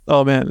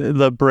Oh, man.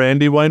 The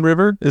Brandywine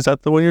River? Is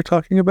that the one you're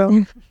talking about?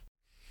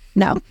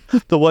 No.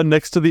 The one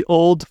next to the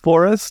old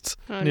forest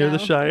near the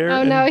Shire?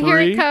 Oh, no. Here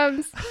it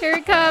comes. Here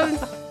it comes.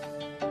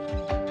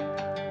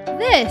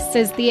 This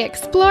is the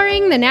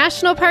Exploring the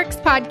National Parks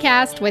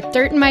podcast with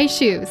Dirt in My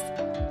Shoes.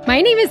 My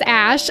name is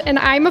Ash, and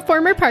I'm a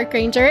former park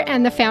ranger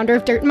and the founder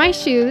of Dirt in My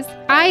Shoes.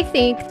 I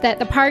think that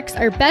the parks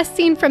are best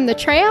seen from the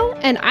trail,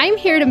 and I'm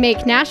here to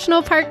make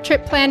national park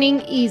trip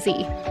planning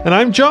easy. And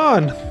I'm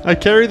John. I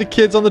carry the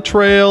kids on the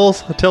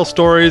trails, I tell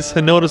stories,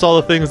 and notice all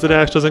the things that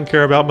Ash doesn't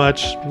care about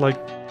much, like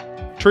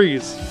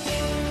trees.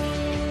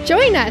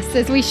 Join us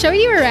as we show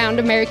you around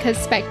America's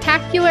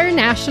spectacular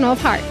national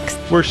parks.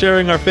 We're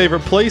sharing our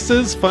favorite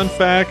places, fun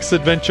facts,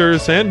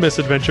 adventures, and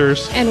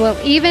misadventures. And we'll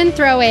even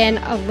throw in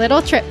a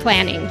little trip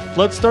planning.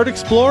 Let's start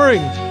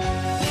exploring.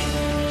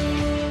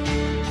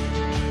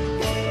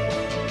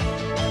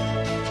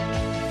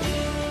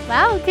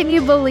 Wow, can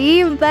you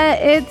believe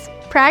that it's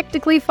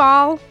practically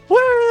fall?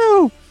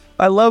 Woo!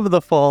 I love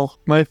the fall.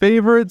 My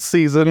favorite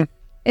season.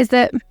 Is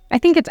it? I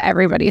think it's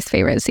everybody's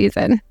favorite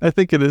season. I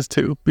think it is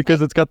too,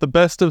 because it's got the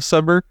best of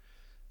summer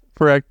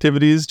for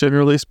activities,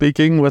 generally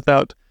speaking,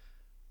 without,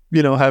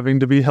 having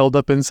to be held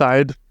up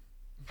inside.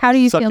 How do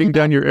you feel sucking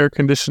down your air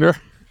conditioner?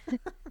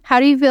 How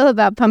do you feel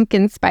about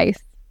pumpkin spice?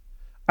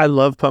 I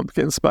love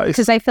pumpkin spice.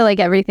 Because I feel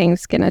like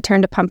everything's going to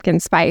turn to pumpkin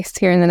spice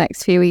here in the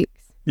next few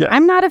weeks. Yeah.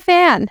 I'm not a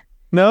fan.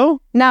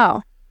 No?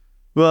 No.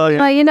 Well,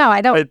 yeah. Well,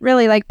 I don't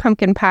really like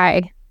pumpkin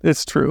pie.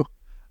 It's true.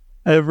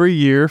 Every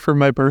year for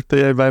my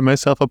birthday, I buy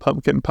myself a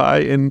pumpkin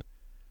pie, and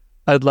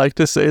I'd like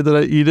to say that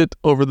I eat it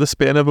over the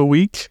span of a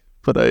week,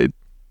 but I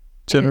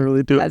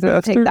generally do it faster.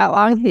 Doesn't take that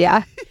long,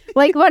 yeah.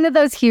 Like one of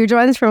those huge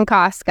ones from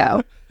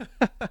Costco.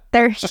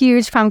 They're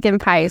huge pumpkin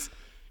pies.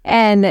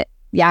 And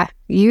yeah,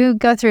 you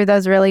go through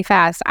those really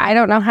fast. I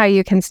don't know how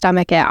you can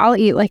stomach it. I'll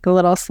eat like a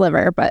little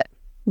sliver, but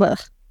ugh.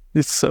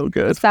 It's so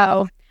good.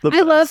 So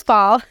I love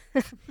fall.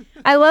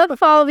 I love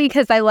fall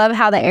because I love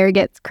how the air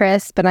gets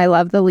crisp and I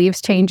love the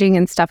leaves changing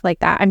and stuff like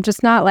that. I'm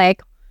just not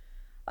like,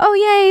 oh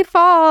yay,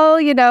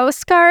 fall,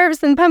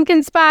 scarves and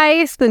pumpkin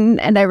spice and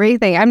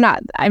everything. I'm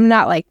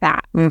not like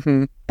that.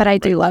 Mm-hmm. But I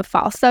do love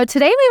fall. So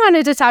today we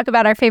wanted to talk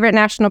about our favorite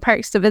national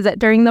parks to visit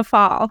during the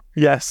fall.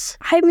 Yes.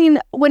 I mean,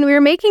 when we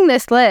were making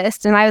this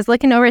list and I was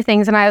looking over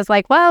things and I was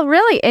like, well,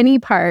 really any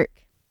park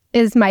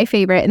is my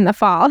favorite in the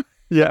fall.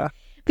 Yeah.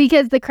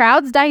 Because the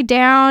crowds die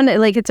down.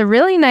 Like, it's a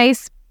really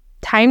nice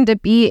time to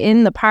be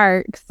in the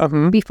parks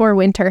before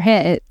winter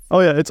hits. Oh,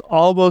 yeah. It's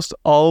almost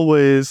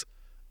always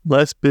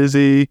less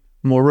busy,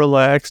 more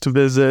relaxed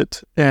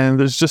visit.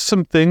 And there's just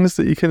some things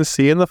that you can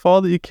see in the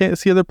fall that you can't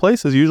see other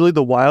places. Usually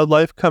the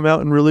wildlife come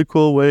out in really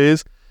cool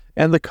ways,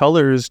 and the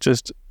colors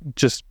just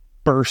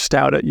burst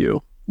out at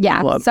you.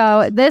 Yeah.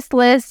 So this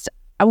list,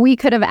 we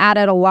could have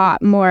added a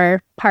lot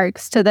more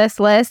parks to this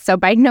list. So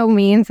by no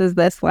means is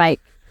this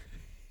like,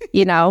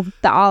 the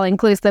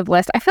all-inclusive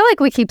list. I feel like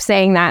we keep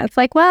saying that. It's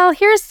like, well,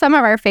 here's some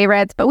of our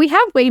favorites, but we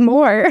have way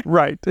more.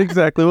 Right,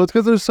 exactly. Well, it's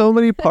because there's so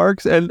many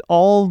parks and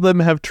all of them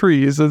have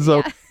trees. And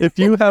so if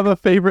you have a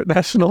favorite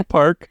national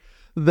park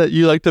that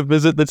you like to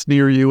visit that's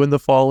near you in the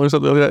fall or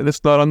something like that, and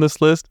it's not on this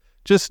list,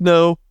 just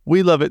know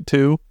we love it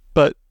too,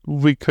 but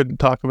we couldn't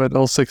talk about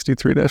all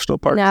 63 national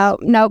parks.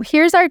 No.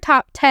 Here's our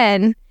top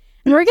 10. And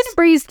we're going to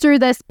breeze through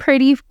this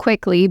pretty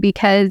quickly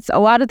because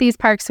a lot of these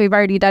parks we've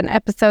already done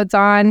episodes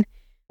on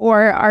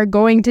or are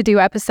going to do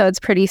episodes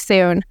pretty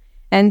soon.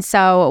 And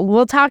so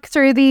we'll talk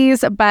through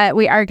these, but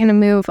we are going to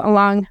move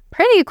along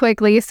pretty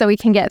quickly so we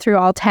can get through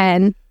all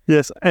 10.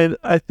 Yes, and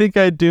I think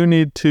I do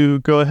need to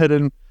go ahead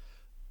and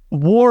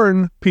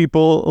warn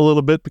people a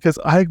little bit because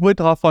I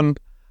went off on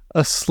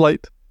a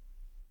slight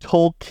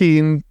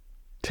Tolkien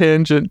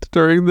tangent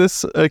during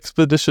this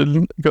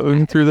expedition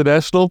going through the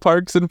national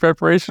parks in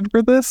preparation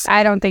for this.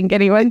 I don't think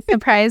anyone's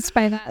surprised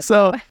by that.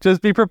 So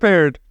just be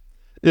prepared.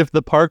 If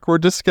the park we're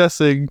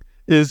discussing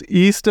is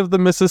east of the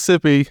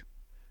Mississippi,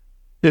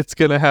 it's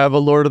going to have a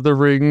Lord of the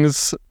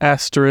Rings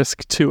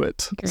asterisk to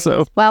it. Great.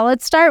 So, well,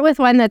 let's start with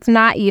one that's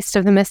not east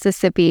of the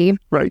Mississippi.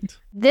 Right.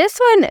 This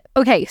one,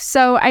 okay,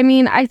 so I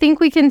mean, I think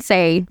we can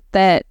say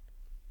that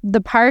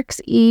the parks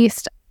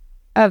east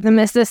of the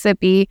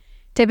Mississippi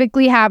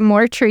typically have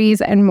more trees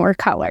and more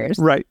colors.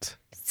 Right.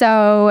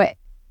 So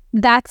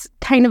that's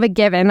kind of a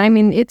given. I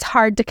mean, it's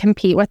hard to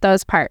compete with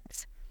those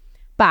parks.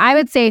 But I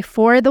would say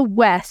for the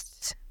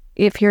West,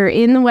 if you're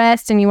in the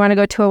West and you want to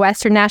go to a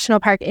Western National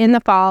Park in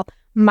the fall,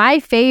 my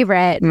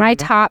favorite, my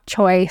top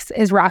choice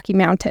is Rocky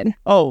Mountain.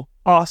 Oh,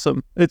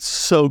 awesome. It's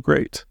so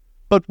great.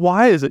 But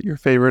why is it your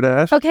favorite,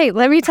 Ash? Okay,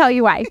 let me tell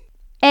you why.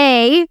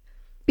 A,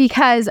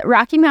 because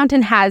Rocky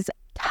Mountain has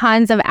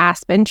tons of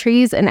aspen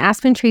trees, and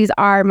aspen trees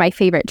are my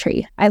favorite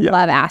tree. I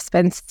love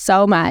aspens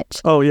so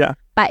much. Oh, yeah.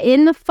 But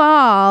in the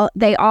fall,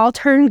 they all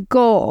turn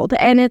gold,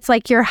 and it's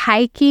like you're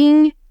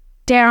hiking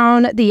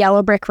down the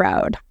yellow brick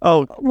road.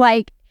 Oh.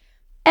 Like,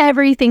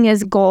 everything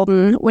is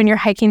golden when you're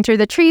hiking through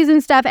the trees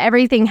and stuff.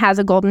 Everything has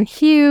a golden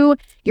hue.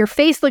 Your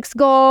face looks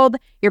gold.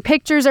 Your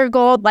pictures are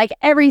gold. Like,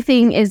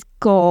 everything is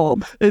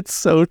gold. It's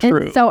so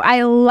true. And so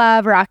I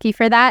love Rocky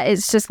for that.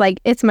 It's just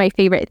like, it's my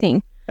favorite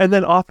thing. And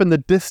then off in the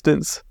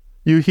distance,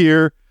 you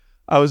hear,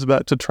 I was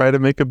about to try to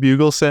make a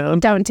bugle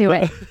sound. Don't do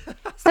it.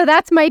 So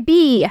that's my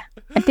B.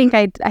 I think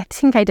I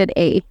did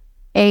A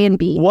and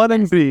B. 1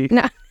 and B.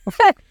 No.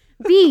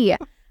 B.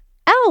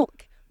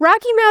 Elk.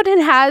 Rocky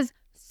Mountain has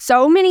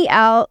so many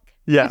elk.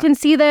 Yeah. You can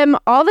see them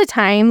all the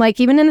time. Like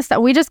even in the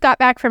we just got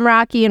back from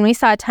Rocky and we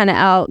saw a ton of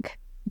elk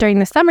during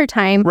the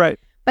summertime. Right.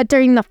 But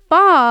during the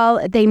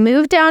fall, they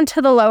move down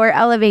to the lower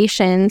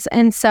elevations.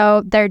 And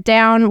so they're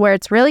down where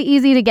it's really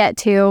easy to get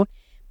to.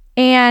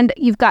 And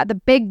you've got the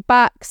big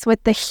bucks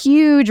with the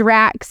huge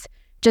racks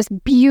just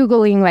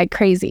bugling like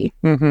crazy.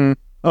 Mm-hmm.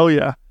 Oh,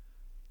 yeah.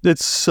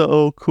 It's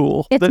so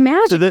cool. It's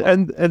magical.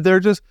 And they're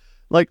just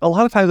like, a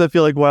lot of times I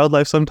feel like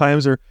wildlife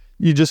sometimes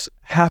you just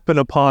happen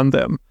upon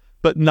them,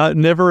 but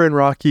never in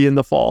Rocky in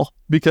the fall,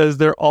 because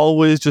they're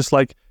always just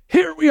like,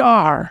 here we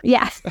are.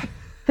 Yes.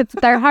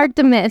 They're hard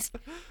to miss.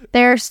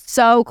 They're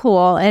so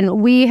cool.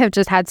 And we have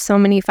just had so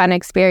many fun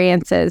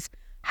experiences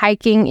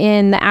hiking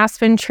in the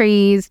aspen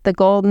trees, the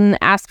golden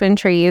aspen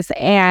trees,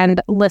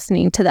 and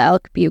listening to the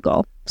elk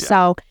bugle. Yeah.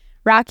 So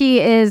Rocky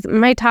is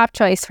my top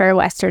choice for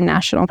Western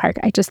National Park.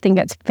 I just think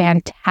it's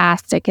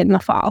fantastic in the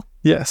fall.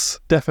 Yes,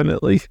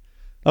 definitely.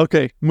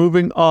 Okay,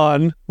 moving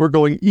on. We're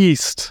going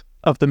east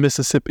of the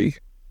Mississippi.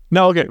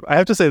 Now, okay, I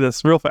have to say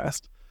this real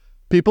fast.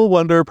 People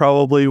wonder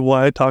probably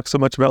why I talk so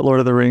much about Lord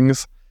of the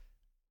Rings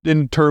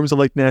in terms of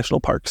like national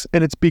parks.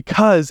 And it's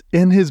because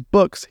in his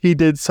books, he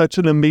did such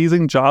an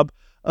amazing job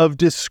of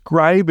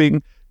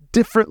describing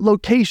different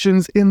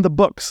locations in the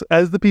books.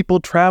 As the people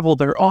travel,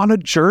 they're on a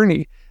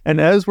journey. And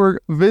as we're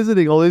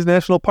visiting all these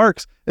national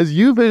parks, as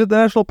you visit the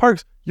national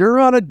parks, you're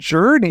on a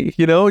journey,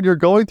 and you're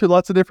going through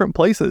lots of different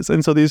places.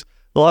 And so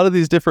a lot of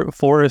these different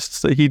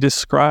forests that he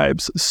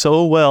describes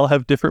so well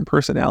have different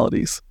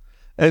personalities.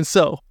 And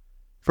so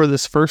for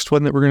this first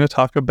one that we're going to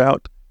talk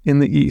about in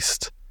the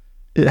East,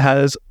 it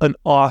has an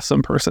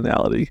awesome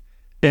personality,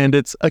 and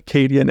it's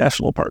Acadia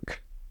National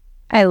Park.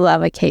 I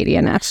love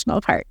Acadia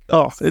National Park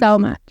so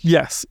much.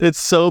 Yes, it's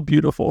so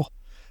beautiful.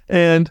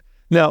 And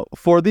now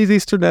for these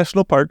Eastern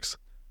National Parks,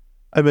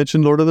 I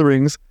mentioned Lord of the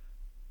Rings.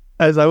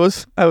 As I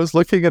was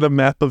looking at a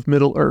map of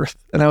Middle Earth,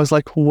 and I was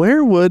like,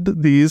 where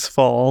would these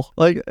fall?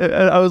 Like,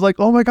 I was like,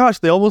 oh my gosh,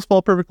 they almost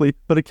fall perfectly.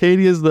 But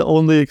Acadia is the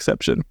only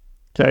exception.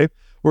 Okay,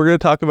 we're going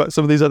to talk about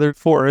some of these other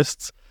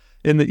forests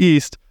in the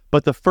East,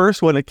 but the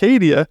first one,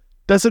 Acadia,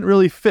 doesn't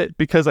really fit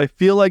because I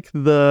feel like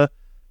the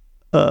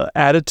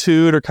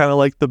attitude or kind of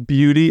like the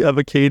beauty of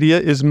Acadia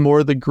is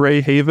more the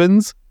Grey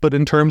Havens, but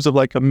in terms of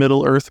like a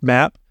Middle Earth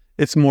map,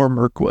 it's more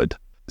Mirkwood.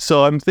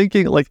 So I'm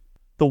thinking like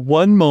the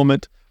one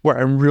moment where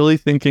I'm really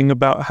thinking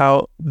about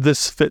how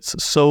this fits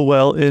so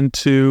well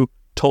into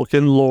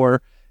Tolkien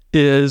lore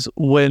is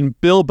when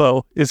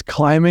Bilbo is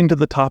climbing to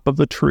the top of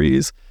the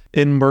trees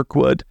in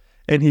Mirkwood,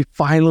 and he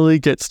finally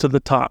gets to the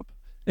top,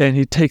 and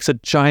he takes a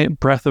giant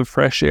breath of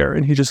fresh air,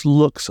 and he just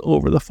looks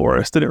over the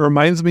forest. And it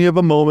reminds me of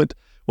a moment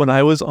when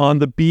I was on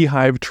the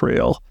Beehive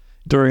Trail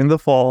during the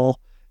fall,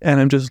 and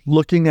I'm just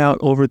looking out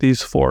over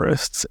these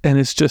forests, and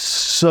it's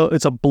just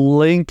it's a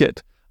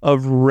blanket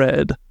of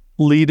red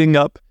leading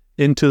up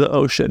into the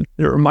ocean.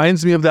 It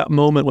reminds me of that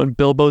moment when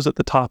Bilbo's at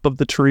the top of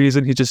the trees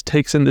and he just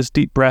takes in this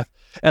deep breath,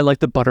 and like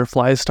the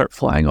butterflies start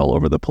flying all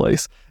over the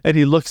place. And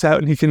he looks out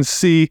and he can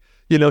see,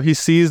 he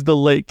sees the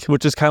lake,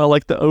 which is kind of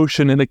like the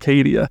ocean in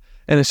Acadia.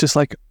 And it's just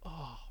like,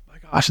 oh my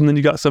gosh. And then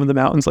you got some of the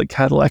mountains like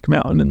Cadillac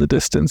Mountain in the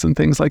distance and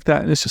things like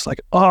that. And it's just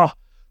like,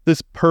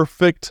 this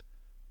perfect,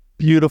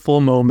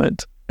 beautiful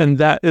moment. And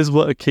that is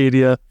what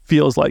Acadia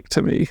feels like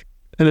to me.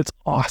 And it's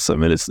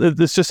awesome. And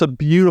it's just a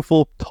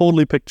beautiful,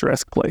 totally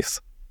picturesque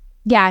place.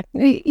 Yeah,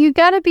 you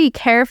got to be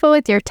careful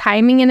with your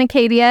timing in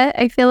Acadia,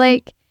 I feel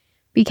like,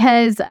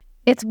 because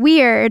it's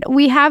weird.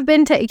 We have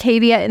been to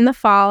Acadia in the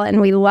fall and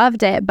we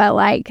loved it, but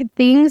like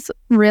things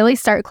really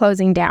start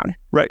closing down.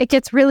 Right. It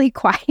gets really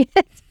quiet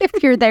if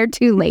you're there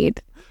too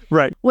late.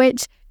 Right.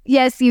 Which,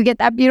 yes, you get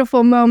that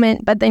beautiful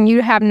moment, but then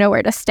you have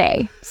nowhere to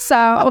stay.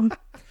 So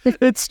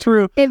it's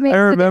true. I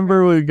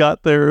remember when we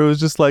got there, it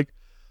was just like,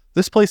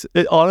 this place,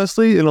 it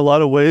honestly, in a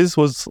lot of ways,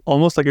 was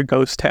almost like a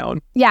ghost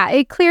town. Yeah,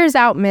 it clears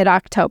out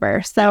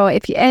mid-October. So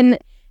if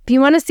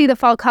you want to see the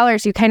fall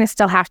colors, you kind of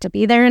still have to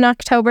be there in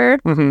October.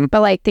 Mm-hmm.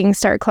 But like things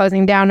start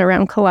closing down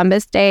around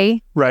Columbus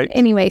Day. Right.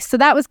 Anyway, so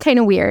that was kind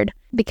of weird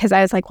because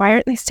I was like, why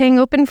aren't they staying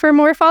open for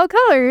more fall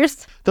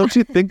colors? Don't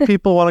you think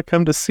people want to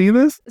come to see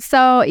this?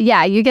 So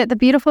yeah, you get the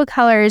beautiful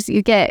colors.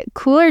 You get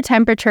cooler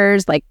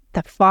temperatures, like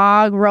the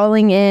fog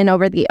rolling in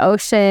over the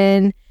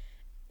ocean.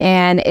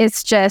 And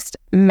it's just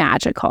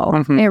magical.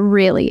 Mm-hmm. It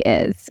really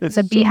is. It's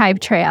a Beehive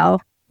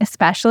Trail,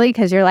 especially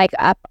because you're like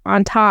up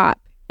on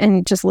top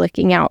and just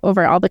looking out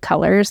over all the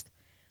colors.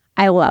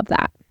 I love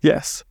that.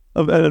 Yes.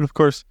 And of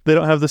course, they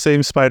don't have the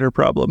same spider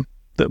problem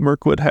that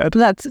Mirkwood had.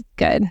 That's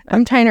good.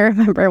 I'm trying to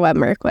remember what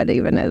Mirkwood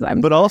even is.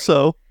 But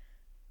also,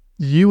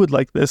 you would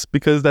like this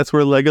because that's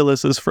where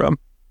Legolas is from.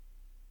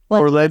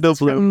 Orlando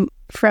Bloom.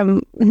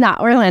 From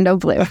not Orlando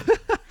Bloom.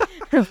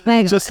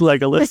 Just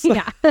Legolas.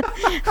 Yeah.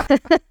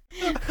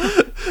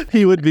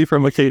 He would be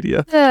from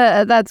Acadia.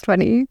 That's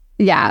funny.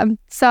 Yeah.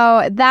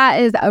 So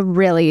that is a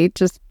really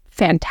just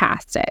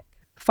fantastic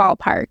fall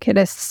park. It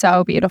is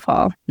so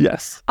beautiful.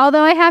 Yes.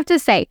 Although I have to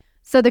say,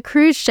 so the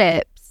cruise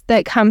ships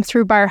that come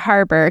through Bar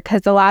Harbor,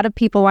 because a lot of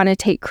people want to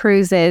take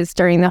cruises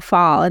during the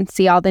fall and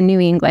see all the New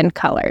England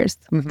colors.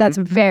 Mm-hmm. That's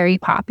very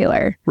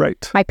popular.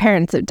 Right. My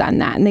parents have done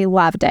that and they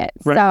loved it.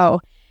 Right. So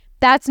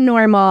that's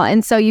normal.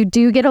 And so you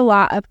do get a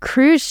lot of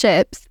cruise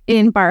ships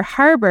in Bar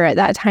Harbor at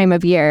that time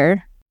of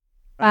year.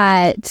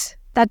 But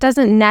that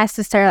doesn't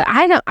necessarily,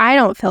 I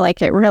don't feel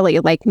like it really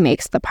like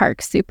makes the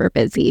park super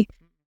busy.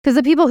 Because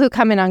the people who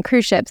come in on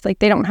cruise ships, like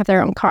they don't have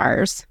their own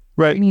cars.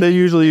 Right. I mean, they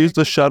usually use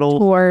the shuttle.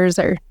 Tours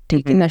or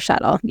taking the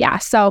shuttle. Yeah.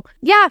 So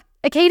yeah,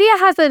 Acadia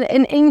has an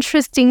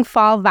interesting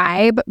fall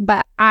vibe,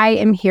 but I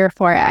am here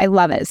for it. I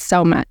love it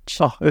so much.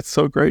 Oh, it's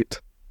so great.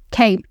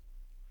 Okay.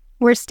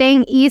 We're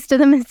staying east of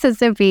the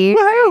Mississippi.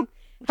 Wow.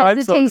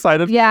 I'm so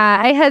excited. Yeah,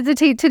 I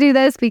hesitate to do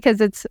this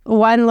because it's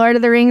one Lord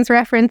of the Rings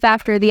reference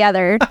after the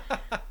other.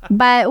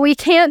 But we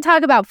can't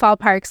talk about fall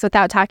parks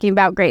without talking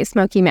about Great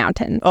Smoky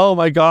Mountains. Oh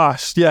my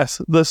gosh.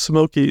 Yes. The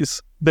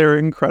Smokies. They're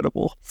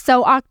incredible.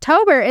 So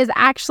October is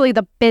actually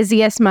the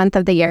busiest month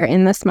of the year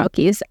in the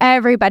Smokies.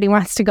 Everybody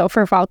wants to go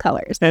for fall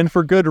colors. And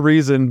for good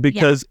reason,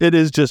 because it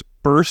is just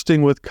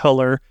bursting with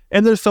color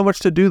and there's so much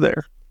to do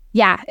there.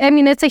 Yeah, I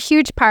mean, it's a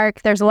huge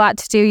park. There's a lot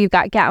to do. You've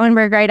got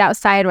Gatlinburg right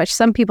outside, which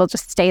some people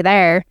just stay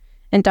there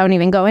and don't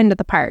even go into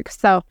the park.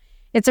 So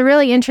it's a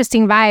really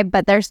interesting vibe,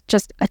 but there's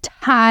just a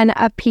ton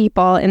of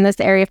people in this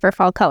area for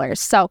fall colors.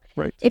 So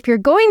if you're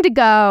going to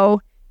go,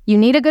 you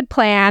need a good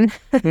plan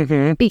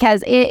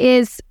because it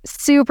is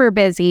super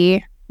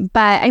busy.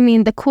 But I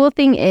mean, the cool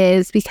thing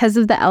is because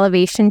of the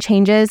elevation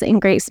changes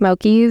in Great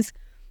Smokies,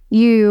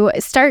 you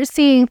start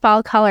seeing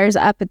fall colors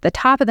up at the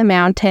top of the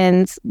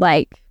mountains,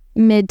 like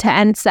mid to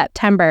end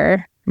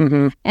September.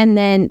 And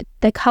then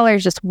the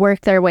colors just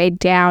work their way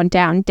down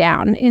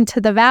into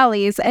the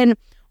valleys. And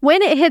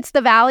when it hits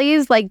the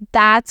valleys, like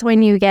that's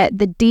when you get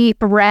the deep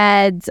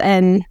reds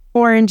and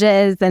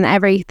oranges and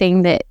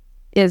everything that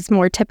is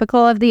more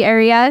typical of the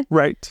area.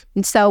 Right.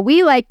 And so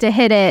we like to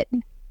hit it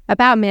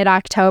about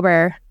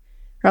mid-October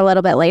or a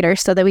little bit later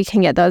so that we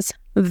can get those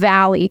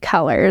valley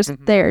colors.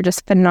 They're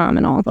just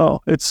phenomenal. Oh,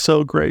 it's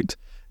so great.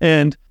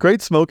 And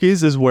Great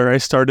Smokies is where I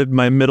started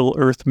my Middle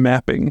Earth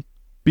mapping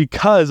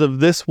because of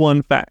this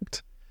one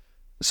fact.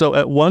 So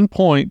at one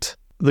point,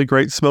 the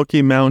Great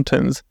Smoky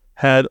Mountains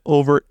had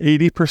over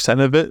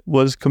 80% of it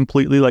was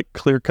completely like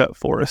clear-cut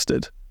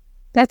forested.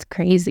 That's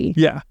crazy.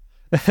 Yeah.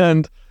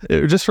 And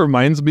it just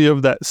reminds me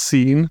of that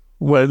scene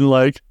when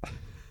like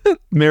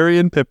Merry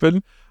and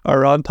Pippin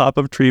are on top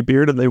of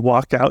Treebeard and they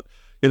walk out,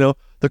 you know,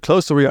 the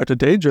closer we are to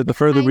danger, the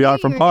further we are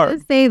from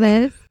harm. Say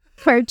this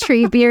where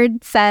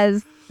Treebeard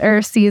says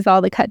or sees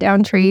all the cut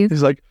down trees.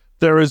 He's like,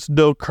 there is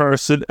no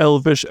curse in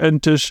Elvish,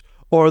 Entish,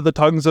 or the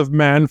tongues of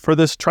man for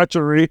this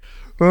treachery.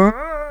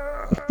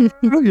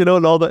 You know,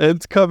 and all the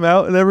ends come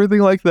out and everything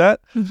like that.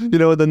 You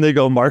know, and then they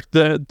go, mark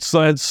the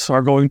slants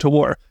are going to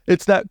war.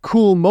 It's that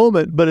cool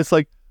moment, but it's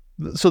like,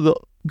 so the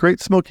Great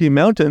Smoky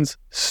Mountains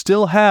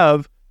still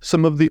have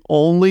some of the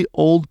only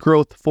old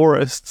growth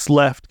forests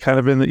left kind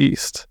of in the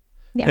east.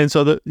 Yeah. And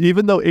so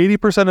even though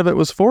 80% of it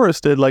was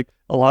forested, like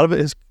a lot of it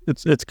is,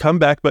 it's come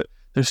back, but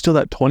there's still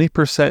that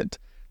 20%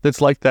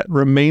 that's like that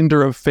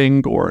remainder of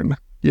Fangorn,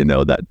 you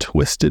know, that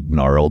twisted,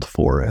 gnarled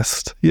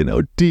forest, you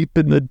know, deep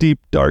in the deep,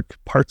 dark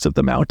parts of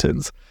the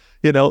mountains.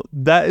 You know,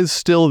 that is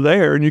still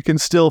there, and you can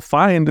still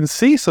find and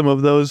see some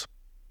of those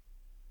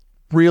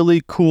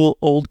really cool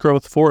old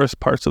growth forest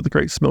parts of the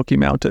Great Smoky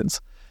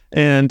Mountains.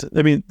 And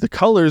I mean, the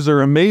colors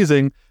are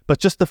amazing, but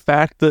just the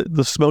fact that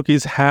the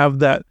Smokies have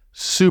that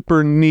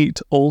super neat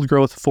old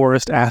growth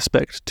forest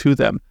aspect to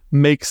them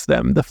makes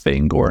them the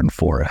Fangorn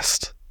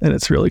forest. And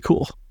it's really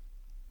cool.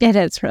 It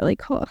is really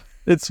cool.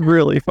 It's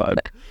really fun.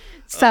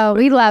 So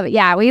we love it.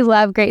 Yeah, we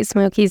love Great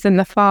Smokies in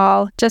the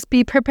fall. Just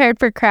be prepared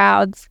for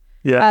crowds.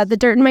 Yeah. The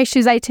Dirt in My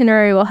Shoes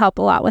itinerary will help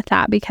a lot with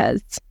that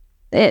because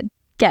it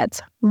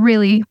gets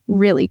really,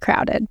 really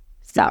crowded.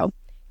 So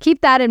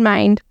keep that in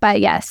mind. But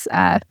yes,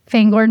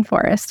 Fangorn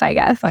Forest, I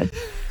guess.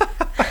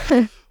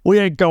 We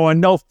ain't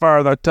going no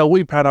further till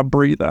we've had a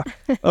breather.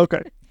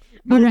 Okay.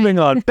 Moving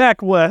on.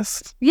 Back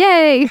west.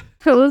 Yay.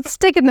 Let's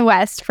stick in the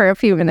west for a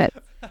few minutes.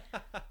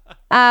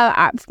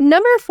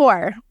 Number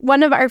 4,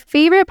 one of our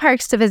favorite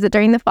parks to visit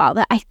during the fall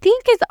that I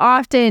think is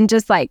often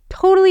just like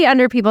totally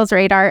under people's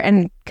radar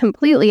and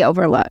completely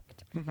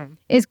overlooked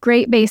is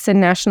Great Basin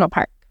National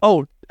Park.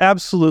 Oh,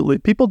 absolutely.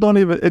 People don't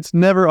even, it's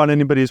never on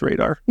anybody's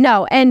radar.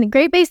 No, and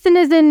Great Basin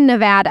is in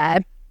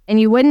Nevada, and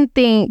you wouldn't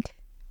think,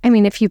 I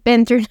mean, if you've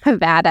been through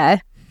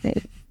Nevada.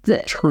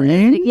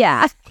 Trees?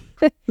 Yeah.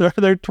 Are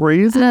there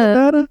trees in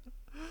Nevada?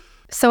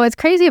 So what's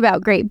crazy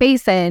about Great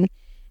Basin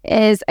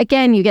is,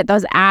 again, you get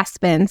those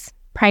aspens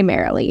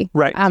primarily.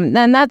 Right. And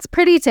that's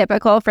pretty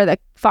typical for the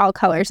fall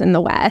colors in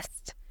the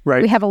West.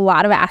 Right. We have a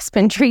lot of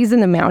aspen trees in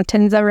the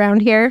mountains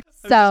around here.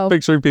 So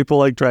picturing people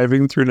like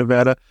driving through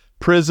Nevada.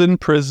 Prison,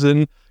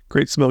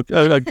 Great Smoke,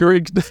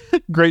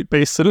 Great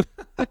Basin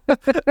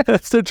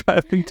as they're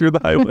driving through the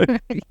highway.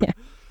 Yeah.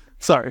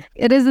 Sorry.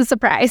 It is a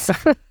surprise.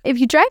 If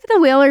you drive the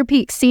Wheeler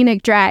Peak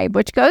Scenic Drive,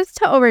 which goes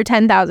to over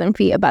 10,000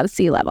 feet above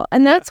sea level,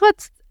 and that's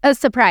what's a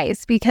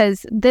surprise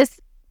because this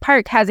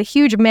park has a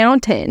huge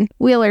mountain,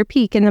 Wheeler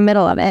Peak, in the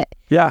middle of it.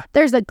 Yeah.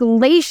 There's a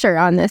glacier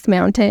on this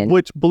mountain.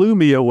 Which blew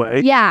me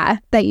away. Yeah,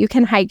 that you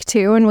can hike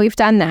to, and we've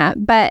done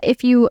that. But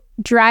if you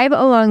drive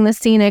along the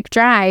Scenic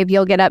Drive,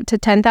 you'll get up to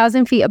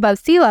 10,000 feet above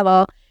sea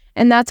level,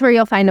 and that's where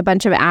you'll find a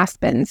bunch of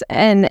aspens.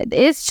 And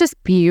it's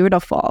just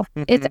beautiful.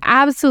 Mm-hmm. It's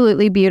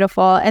absolutely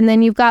beautiful. And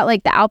then you've got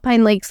like the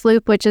Alpine Lakes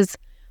Loop, which is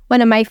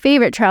one of my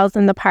favorite trails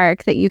in the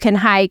park that you can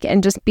hike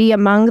and just be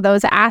among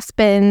those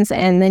aspens.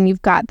 And then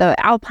you've got the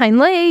Alpine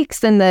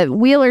Lakes, and the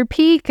Wheeler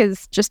Peak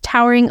is just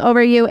towering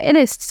over you. It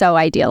is so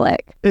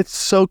idyllic. It's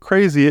so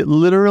crazy. It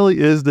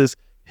literally is this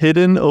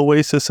hidden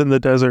oasis in the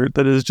desert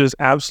that is just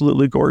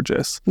absolutely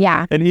gorgeous.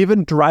 Yeah. And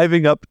even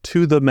driving up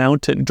to the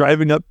mountain,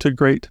 driving up to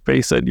Great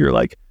Basin, you're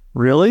like,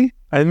 really?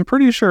 I'm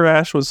pretty sure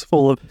Ash was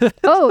full of it.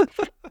 Oh,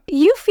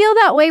 you feel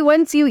that way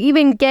once you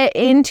even get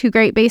into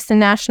Great Basin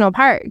National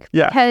Park.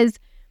 Yeah. Because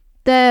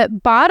the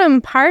bottom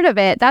part of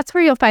it, that's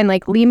where you'll find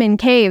like Lehman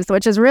Caves,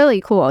 which is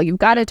really cool. You've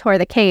got to tour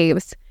the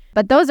caves.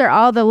 But those are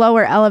all the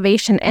lower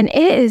elevation, and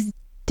it is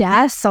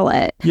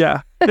desolate.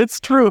 Yeah, it's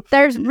true.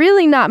 There's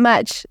really not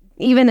much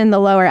even in the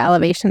lower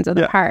elevations of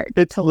the park.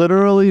 It's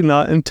literally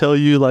not until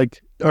you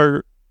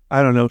are,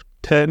 I don't know,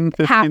 10,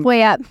 15...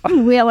 halfway up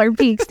Wheeler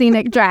Peak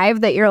Scenic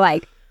Drive that you're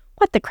like,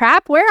 what the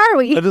crap? Where are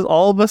we? And just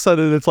all of a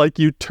sudden, it's like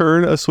you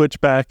turn a switch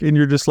back and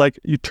you're just like,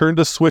 you turned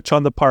a switch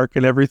on the park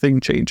and everything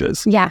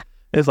changes. Yeah.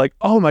 It's like,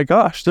 oh my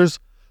gosh, this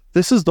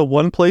is the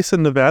one place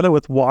in Nevada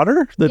with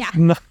water? That's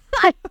not...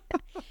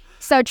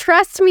 So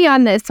trust me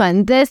on this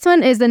one. This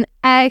one is an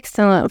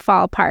excellent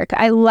fall park.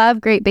 I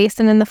love Great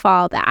Basin in the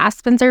fall. The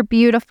aspens are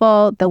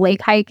beautiful. The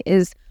lake hike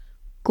is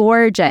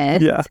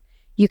gorgeous. Yeah.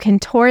 You can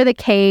tour the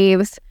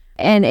caves,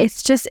 and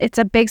it's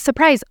a big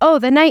surprise. Oh,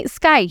 the night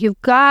sky.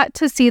 You've got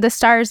to see the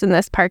stars in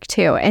this park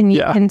too, and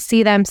you can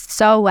see them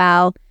so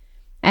well.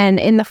 And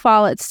in the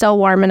fall, it's still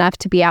warm enough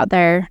to be out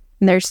there.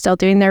 And they're still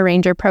doing their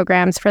ranger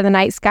programs for the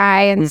night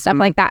sky and stuff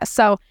like that.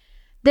 So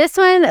this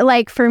one,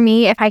 like for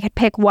me, if I could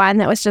pick one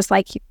that was just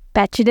like,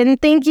 bet you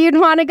didn't think you'd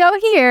want to go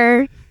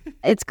here,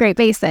 it's Great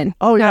Basin.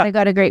 Oh, yeah. Gotta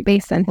go to Great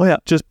Basin. Oh, yeah.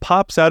 Just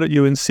pops out at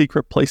you in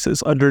secret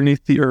places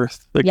underneath the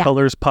earth. The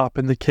colors pop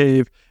in the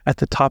cave. At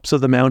the tops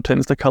of the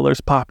mountains, the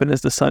colors pop, and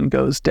as the sun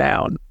goes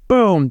down,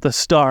 boom, the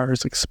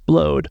stars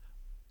explode.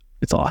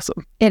 It's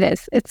awesome. It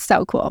is. It's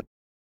so cool.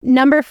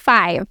 Number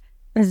 5,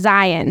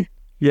 Zion.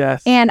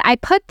 Yes. And I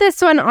put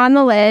this one on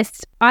the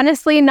list,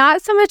 honestly,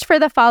 not so much for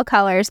the fall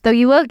colors, though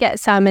you will get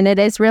some, and it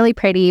is really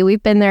pretty.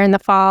 We've been there in the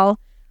fall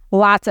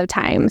lots of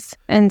times.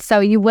 And so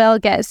you will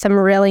get some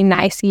really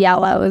nice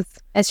yellows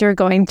as you're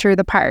going through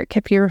the park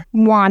if you're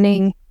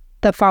wanting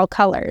the fall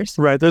colors.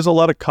 Right. There's a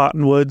lot of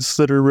cottonwoods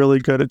that are really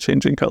good at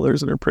changing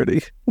colors and are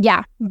pretty.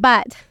 Yeah.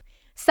 But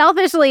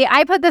selfishly,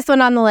 I put this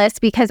one on the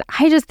list because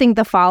I just think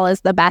the fall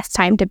is the best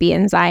time to be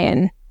in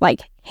Zion,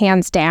 like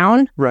hands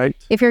down. Right.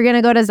 If you're going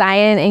to go to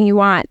Zion and you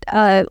want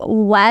a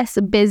less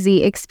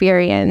busy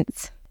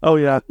experience, oh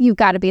yeah, you've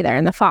got to be there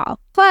in the fall.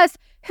 Plus,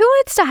 who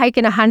wants to hike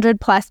in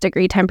 100+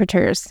 degree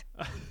temperatures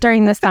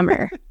during the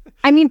summer?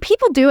 I mean,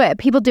 people do it.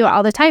 People do it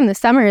all the time. The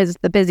summer is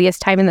the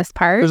busiest time in this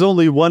park. There's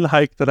only one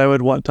hike that I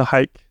would want to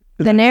hike.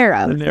 The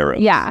Narrows. The Narrows.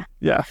 Yeah.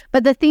 Yeah.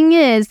 But the thing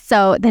is,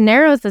 so the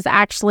Narrows is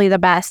actually the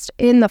best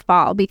in the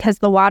fall because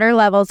the water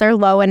levels are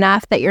low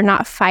enough that you're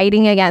not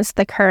fighting against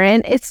the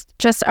current. It's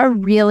just a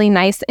really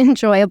nice,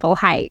 enjoyable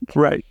hike.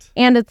 Right.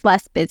 And it's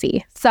less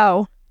busy.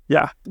 So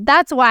yeah,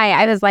 that's why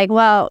I was like,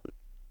 well,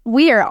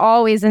 we are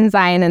always in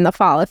Zion in the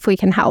fall if we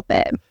can help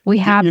it. We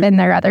have been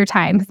there other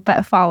times,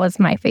 but fall is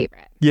my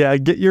favorite. Yeah,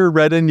 get your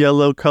red and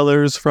yellow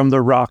colors from the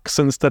rocks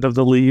instead of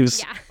the leaves.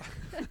 Yeah.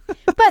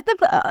 But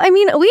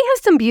we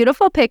have some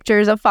beautiful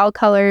pictures of fall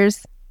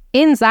colors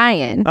in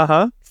Zion.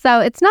 Uh-huh. So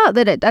it's not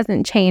that it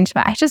doesn't change,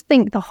 but I just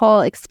think the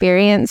whole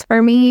experience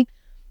for me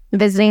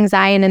visiting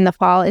Zion in the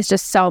fall is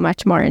just so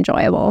much more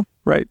enjoyable.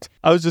 Right.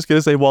 I was just going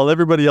to say, while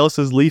everybody else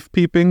is leaf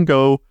peeping,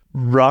 go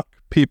rock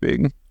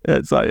peeping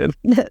at Zion.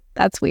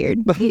 That's weird.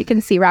 You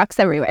can see rocks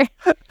everywhere.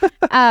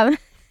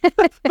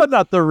 But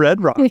not the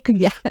red rock.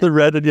 Yeah. The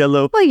red and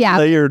yellow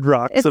layered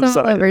rocks it's of all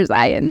Zion. over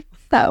Zion.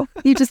 So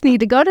you just need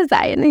to go to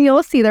Zion and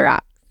you'll see the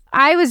rocks.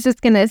 I was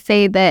just going to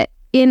say that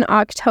in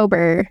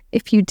October,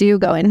 if you do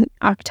go in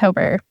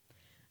October,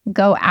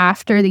 go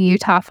after the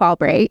Utah fall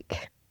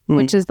break,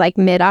 which is like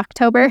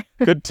mid-October.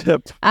 Good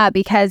tip.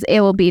 Because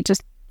it will be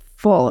just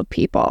full of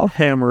people.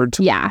 Hammered.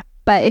 Yeah.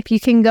 But if you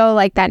can go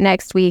like that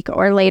next week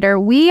or later,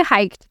 we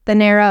hiked the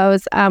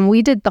Narrows.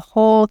 We did the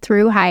whole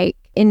through hike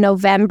in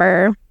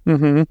November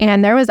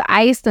and there was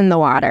ice in the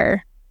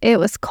water. It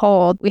was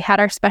cold. We had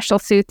our special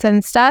suits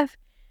and stuff,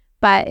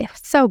 but it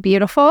was so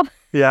beautiful.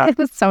 Yeah. It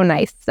was so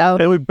nice. So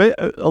and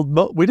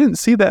we didn't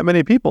see that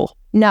many people.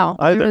 No,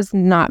 either. there was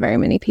not very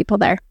many people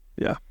there.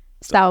 Yeah.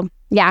 So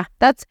yeah,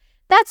 that's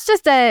that's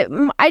just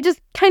I just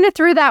kind of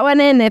threw that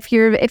one in. If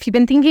you've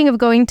been thinking of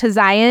going to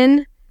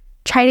Zion,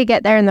 try to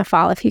get there in the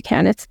fall if you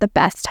can. It's the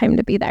best time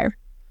to be there.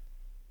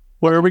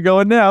 Where are we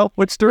going now?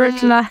 Which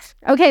direction?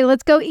 Okay,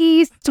 let's go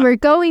east. We're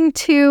going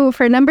to,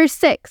 for number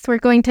 6, we're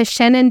going to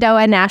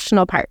Shenandoah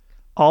National Park.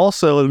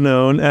 Also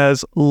known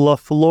as La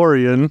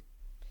Florian.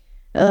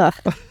 Ugh,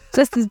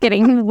 this is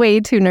getting way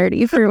too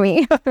nerdy for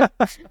me.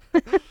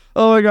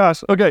 Oh my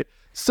gosh. Okay,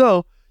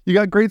 so you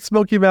got Great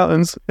Smoky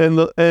Mountains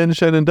and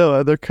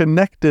Shenandoah. They're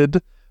connected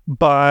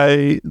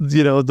by,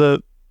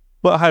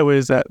 what highway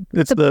is that?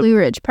 It's the Blue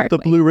Ridge Parkway.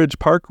 The Blue Ridge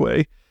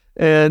Parkway.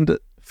 And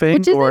Fangorn.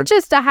 Which isn't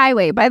just a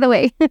highway, by the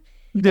way.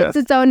 Yes. It's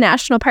its own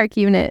national park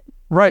unit.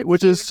 Right,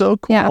 which is so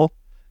cool. Yeah.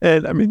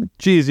 And I mean,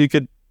 geez, you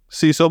could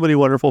see so many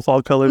wonderful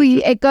fall colors.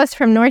 It goes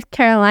from North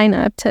Carolina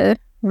up to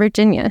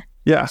Virginia.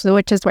 Yeah.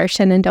 Which is where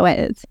Shenandoah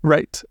is.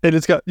 Right. And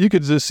you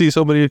could just see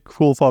so many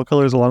cool fall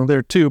colors along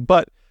there too.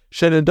 But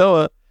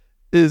Shenandoah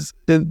it's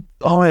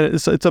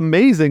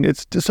amazing.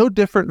 It's so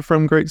different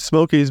from Great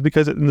Smokies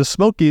because in the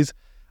Smokies,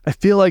 I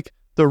feel like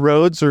the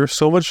roads are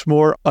so much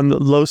more on the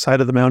low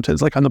side of the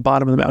mountains, like on the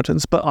bottom of the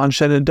mountains. But on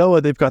Shenandoah,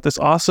 they've got this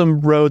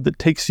awesome road that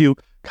takes you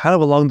kind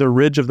of along the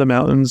ridge of the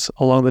mountains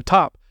along the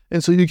top.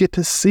 And so you get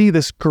to see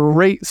this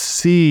great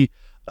sea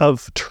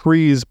of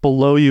trees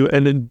below you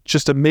and then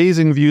just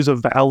amazing views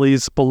of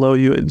valleys below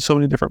you in so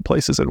many different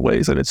places and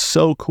ways. And it's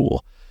so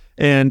cool.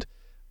 And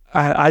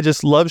I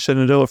just love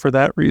Shenandoah for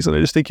that reason. I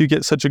just think you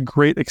get such a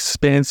great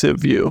expansive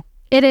view.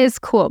 It is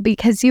cool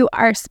because you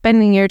are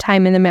spending your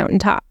time in the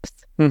mountaintops.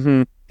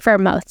 Mm-hmm. For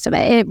most of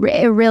it.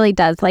 It really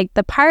does. Like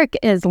the park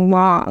is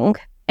long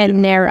and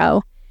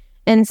narrow.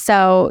 And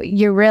so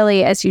you're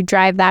really, as you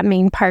drive that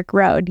main park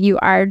road, you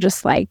are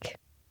just like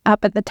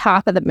up at the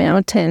top of the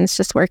mountains,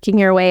 just working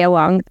your way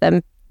along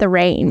the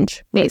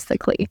range,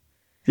 basically.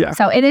 Yeah.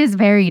 So it is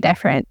very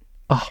different.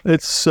 Oh,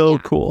 it's so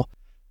cool.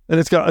 And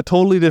it's got a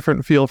totally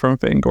different feel from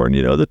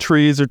Fangorn. The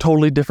trees are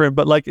totally different.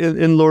 But like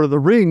in Lord of the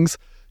Rings,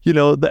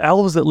 the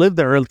elves that live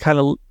there are kind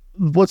of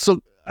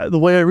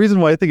reason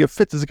why I think it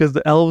fits is because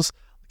the elves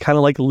kind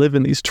of like live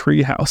in these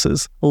tree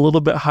houses a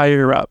little bit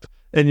higher up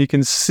and you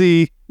can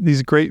see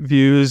these great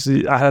views.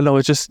 I don't know,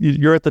 it's just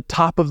you're at the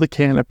top of the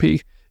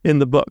canopy in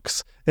the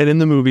books and in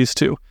the movies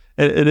too,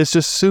 and it's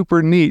just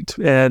super neat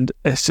and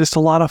it's just a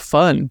lot of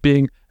fun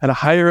being at a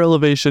higher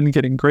elevation,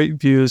 getting great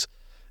views.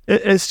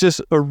 It's just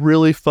a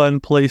really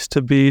fun place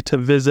to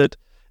visit.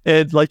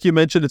 And like you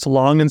mentioned, it's a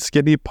long and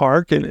skinny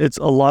park and it's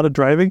a lot of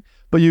driving,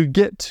 but you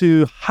get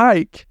to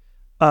hike.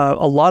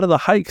 A lot of the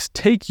hikes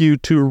take you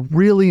to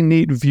really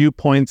neat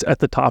viewpoints at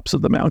the tops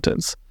of the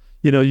mountains.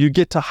 You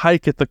get to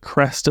hike at the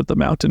crest of the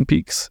mountain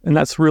peaks, and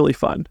that's really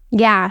fun.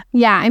 Yeah.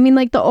 I mean,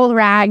 like the Old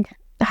Rag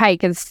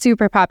hike is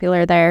super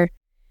popular there.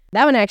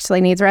 That one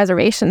actually needs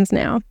reservations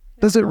now.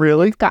 Does it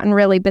really? It's gotten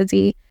really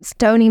busy.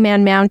 Stony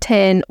Man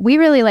Mountain. We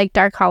really like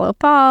Dark Hollow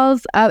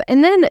Falls.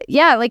 And then,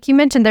 like you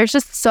mentioned, there's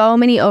just so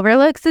many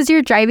overlooks as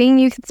you're driving.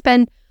 You could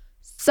spend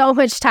so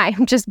much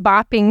time just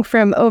bopping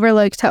from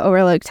overlook to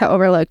overlook to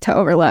overlook to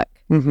overlook.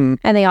 Mm-hmm.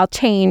 And they all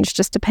change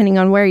just depending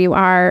on where you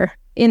are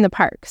in the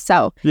park.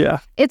 So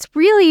it's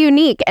really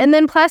unique. And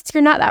then plus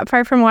you're not that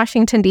far from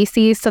Washington,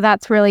 D.C. So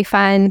that's really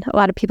fun. A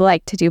lot of people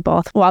like to do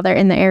both while they're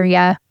in the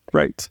area.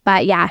 Right.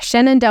 But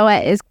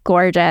Shenandoah is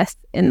gorgeous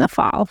in the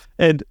fall.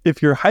 And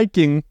if you're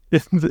hiking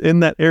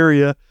in that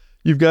area,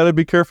 you've got to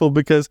be careful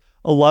because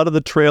a lot of the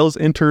trails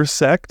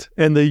intersect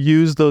and they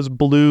use the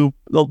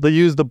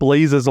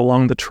blazes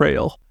along the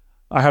trail.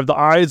 I have the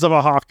eyes of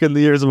a hawk and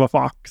the ears of a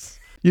fox.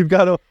 You've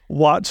got to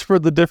watch for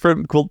the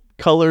different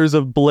colors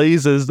of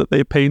blazes that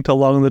they paint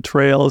along the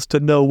trails to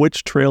know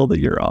which trail that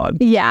you're on.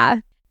 Yeah.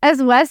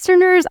 As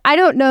Westerners, I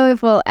don't know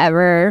if we'll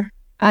ever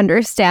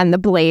understand the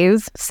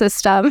blaze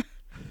system.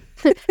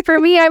 For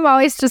me, I'm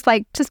always just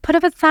like, just put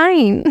up a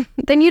sign.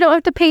 Then you don't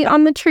have to paint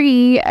on the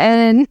tree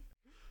and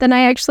then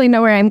I actually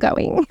know where I'm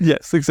going.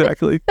 Yes,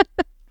 exactly.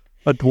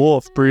 A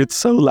dwarf breathed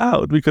so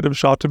loud we could have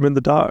shot him in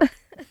the dark.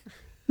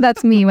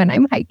 That's me when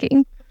I'm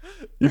hiking.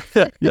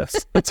 Yeah,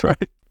 yes, that's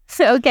right.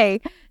 Okay,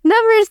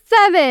 number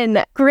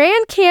 7,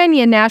 Grand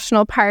Canyon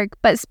National Park,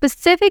 but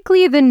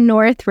specifically the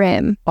North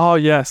Rim. Oh,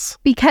 yes.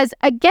 Because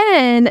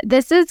again,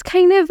 this is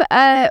kind of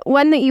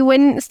one that you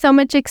wouldn't so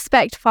much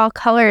expect fall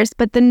colors,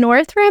 but the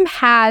North Rim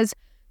has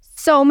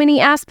so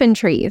many aspen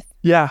trees.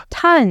 Yeah.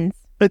 Tons.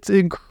 It's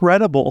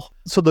incredible.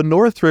 So the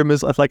North Rim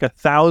is like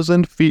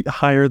 1,000 feet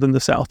higher than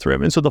the South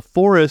Rim. And so the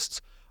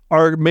forests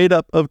are made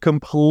up of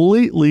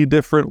completely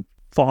different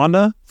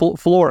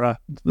flora.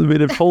 They're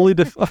made of totally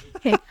different.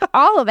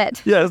 All of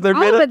it. Yes, they're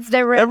all of it's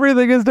different.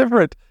 Everything is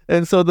different.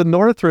 And so the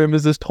North Rim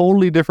is this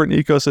totally different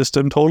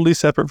ecosystem, totally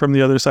separate from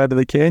the other side of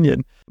the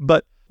canyon.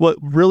 But what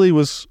really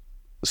was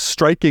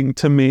striking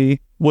to me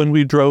when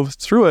we drove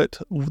through it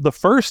the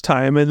first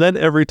time and then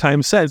every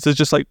time since is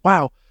just like,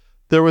 wow,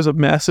 there was a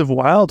massive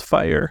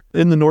wildfire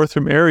in the North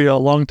Rim area a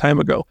long time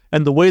ago.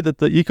 And the way that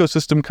the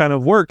ecosystem kind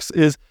of works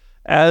is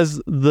as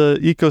the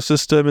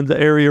ecosystem and the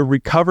area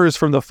recovers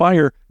from the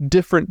fire,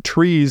 different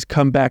trees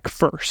come back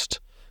first.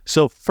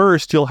 So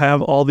first you'll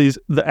have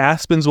the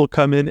aspens will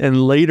come in,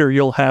 and later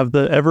you'll have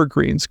the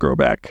evergreens grow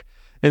back.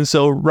 And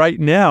so right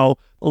now,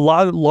 a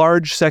lot of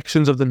large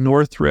sections of the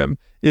North Rim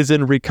is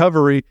in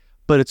recovery,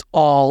 but it's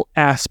all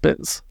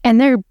aspens.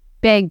 And they're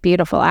big,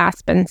 beautiful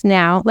aspens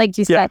now. Like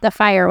you said, the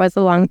fire was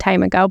a long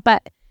time ago.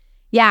 But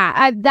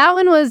yeah, that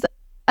one was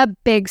a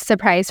big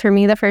surprise for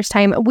me the first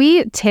time.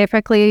 We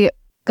typically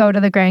go to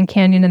the Grand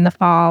Canyon in the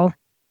fall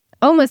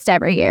almost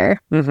every year.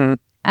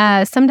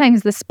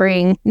 Sometimes the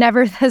spring,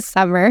 never the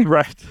summer.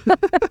 Right.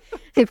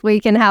 If we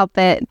can help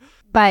it.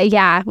 But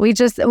yeah,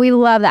 we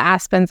love the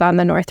aspens on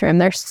the North Rim.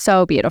 They're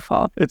so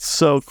beautiful. It's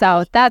so cool.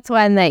 So that's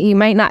one that you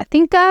might not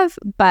think of,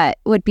 but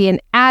would be an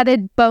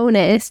added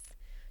bonus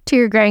to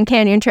your Grand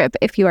Canyon trip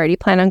if you already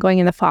plan on going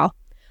in the fall.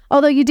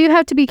 Although you do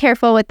have to be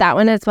careful with that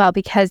one as well,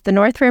 because the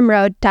North Rim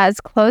Road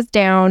does close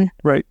down.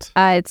 Right.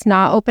 It's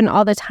not open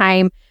all the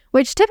time,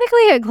 which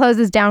typically it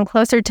closes down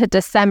closer to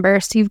December.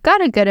 So you've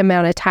got a good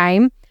amount of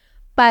time.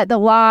 But the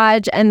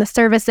lodge and the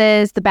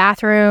services, the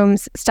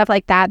bathrooms, stuff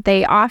like that,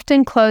 they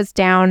often close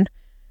down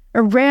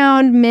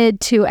around mid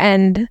to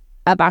end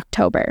of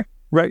October.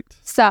 Right.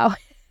 So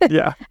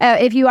yeah,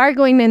 if you are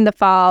going in the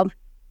fall,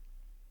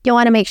 you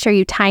want to make sure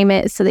you time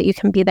it so that you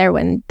can be there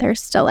when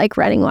there's still like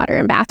running water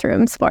and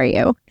bathrooms for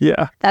you.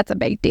 Yeah. That's a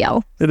big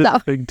deal. It is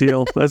a big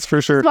deal. That's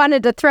for sure. Just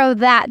wanted to throw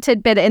that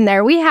tidbit in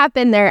there. We have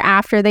been there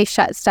after they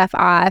shut stuff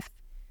off,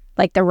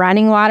 like the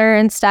running water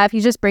and stuff.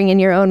 You just bring in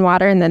your own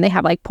water, and then they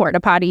have like porta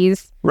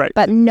potties. Right.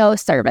 But no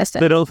services.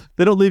 They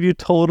don't leave you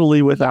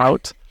totally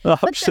without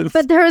options.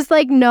 But there was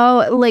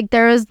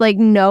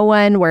no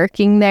one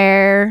working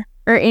there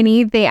or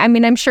anything. I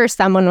mean, I'm sure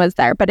someone was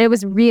there, but it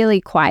was really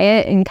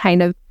quiet and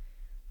kind of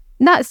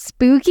not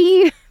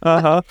spooky.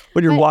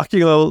 When you're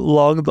walking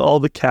along all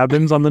the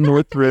cabins on the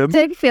North Rim. It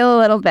did feel a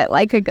little bit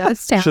like a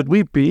ghost town. Should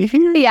we be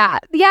here? Yeah.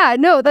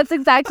 No, that's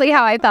exactly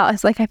how I felt. I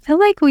was like, I feel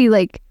like we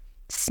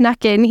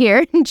snuck in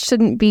here and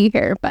shouldn't be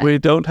here. But we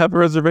don't have a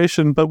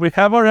reservation, but we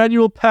have our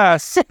annual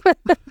pass.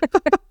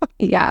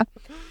 Yeah.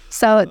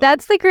 So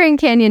that's the Grand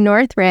Canyon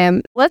North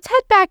Rim. Let's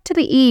head back to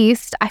the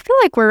east. I feel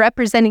like we're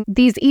representing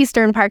these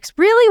eastern parks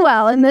really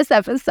well in this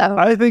episode.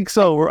 I think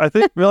so. I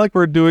feel like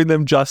we're doing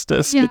them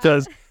justice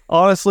because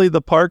honestly,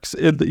 the parks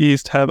in the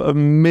east have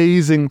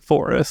amazing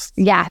forests.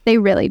 Yeah, they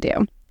really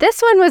do. This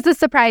one was a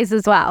surprise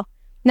as well.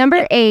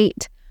 Number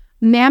 8,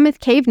 Mammoth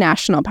Cave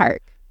National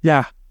Park.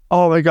 Yeah.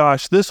 Oh my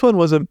gosh. This one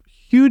was a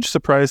huge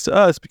surprise to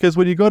us because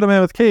when you go to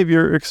Mammoth Cave,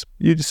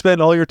 you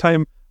spend all your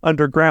time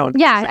underground.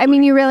 Yeah. basically. I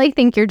mean, you really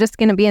think you're just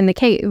going to be in the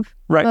cave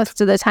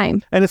most of the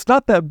time. And it's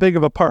not that big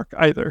of a park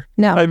either.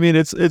 No. I mean,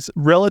 it's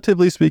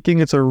relatively speaking,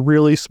 it's a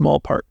really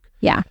small park.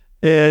 Yeah.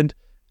 And,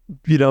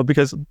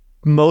 because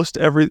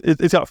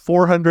it's got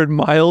 400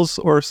 miles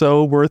or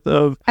so worth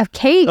of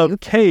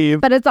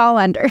cave. But it's all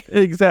under.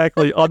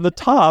 Exactly. On the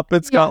top,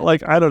 it's got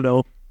I don't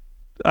know.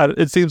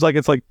 It seems like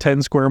it's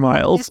 10 square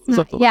miles.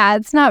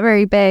 It's not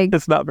very big.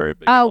 It's not very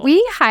big.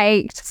 We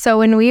hiked. So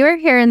when we were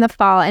here in the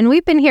fall, and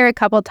we've been here a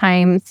couple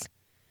times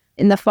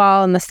in the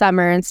fall and the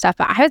summer and stuff,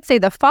 but I would say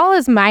the fall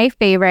is my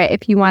favorite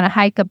if you want to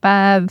hike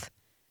above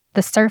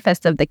the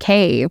surface of the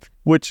cave.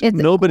 Which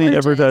nobody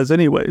ever does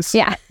anyways.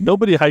 Yeah.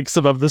 Nobody hikes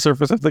above the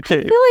surface of the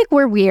cave. I feel like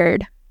we're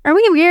weird. Are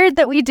we weird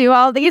that we do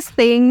all these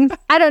things?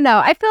 I don't know.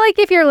 I feel like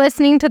if you're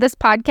listening to this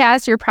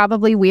podcast, you're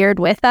probably weird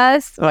with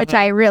us, which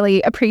I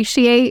really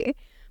appreciate.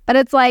 But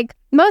it's like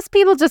most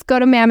people just go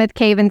to Mammoth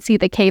Cave and see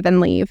the cave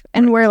and leave.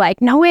 And we're like,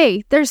 no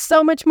way, there's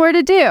so much more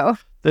to do.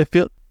 They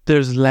feel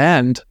there's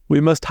land. We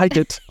must hike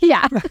it.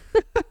 Yeah.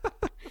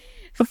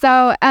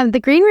 So the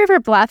Green River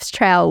Bluffs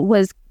Trail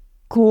was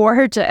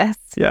gorgeous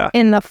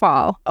in the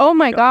fall. Oh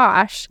my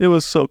gosh. It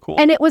was so cool.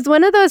 And it was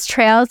one of those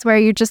trails where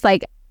you're just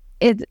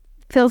it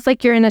feels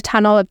like you're in a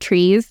tunnel of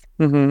trees.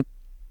 Mm-hmm.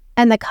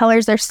 And the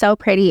colors are so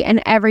pretty.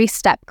 And every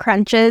step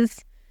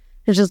crunches.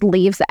 There's just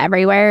leaves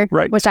everywhere,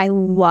 which I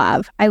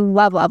love. I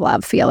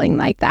love feeling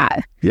like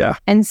that. Yeah.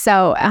 And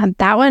so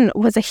that one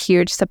was a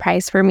huge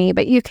surprise for me.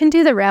 But you can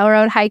do the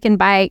railroad hike and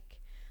bike.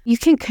 You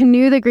can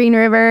canoe the Green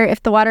River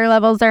if the water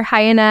levels are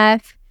high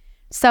enough.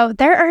 So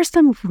there are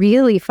some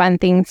really fun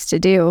things to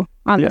do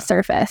on the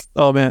surface.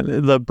 Oh,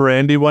 man. The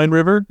Brandywine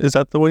River, is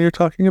that the one you're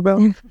talking about?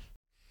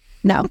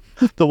 No.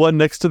 The one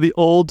next to the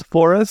old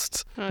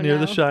forest near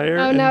the Shire.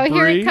 Oh, no.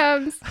 Here it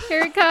comes.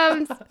 Here it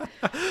comes.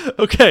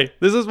 Okay.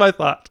 This is my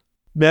thought.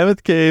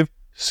 Mammoth Cave,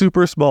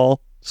 super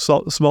small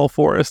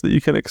forest that you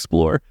can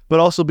explore. But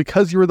also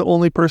because you were the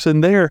only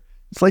person there,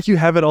 it's like you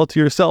have it all to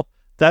yourself.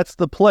 That's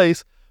the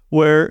place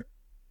where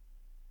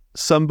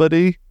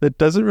somebody that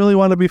doesn't really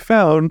want to be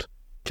found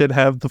can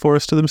have the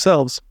forest to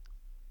themselves.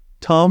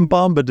 Tom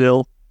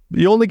Bombadil.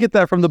 You only get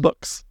that from the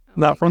books,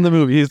 not from the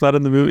movie. He's not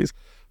in the movies.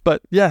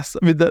 But yes,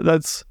 I mean,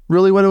 that's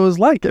really what it was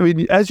like. I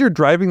mean, as you're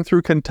driving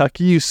through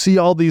Kentucky, you see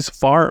all these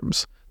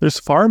farms. There's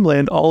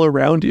farmland all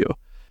around you.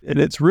 And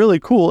it's really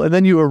cool. And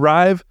then you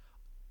arrive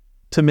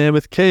to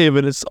Mammoth Cave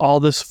and it's all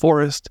this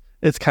forest.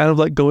 It's kind of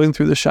like going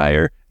through the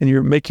Shire and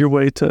you make your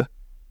way to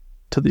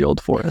the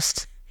old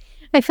forest.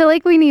 I feel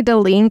like we need to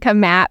link a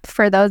map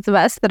for those of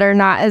us that are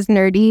not as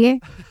nerdy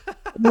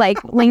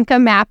like link a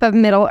map of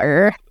Middle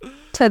Earth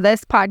to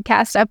this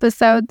podcast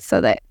episode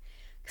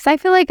because I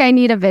feel like I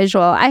need a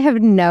visual. I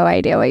have no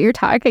idea what you're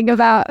talking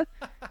about.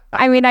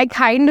 I mean, I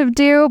kind of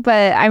do,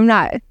 but I'm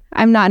not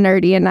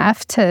nerdy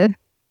enough to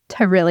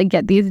really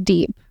get these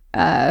deep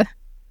cuts.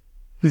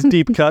 These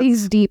deep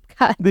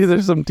cuts. These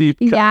are some deep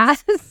cuts. Yeah.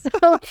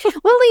 So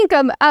we'll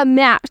link a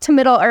map to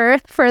Middle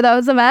Earth for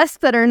those of us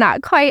that are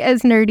not quite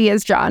as nerdy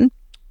as John.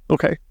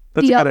 Okay.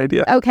 That's a good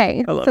idea.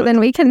 Okay. So then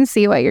we can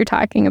see what you're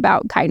talking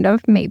about, kind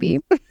of, maybe.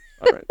 All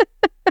right.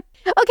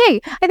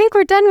 Okay. I think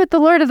we're done with the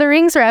Lord of the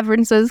Rings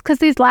references because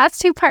these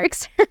last two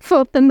parks are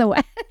both in the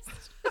West.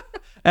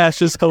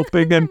 Ash is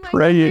hoping and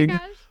praying.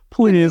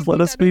 Please let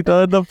us be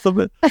done of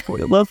the.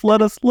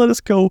 Let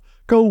us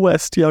go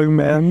west, young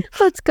man.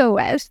 Let's go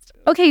west.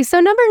 Okay, so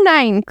number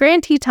 9,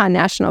 Grand Teton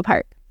National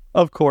Park.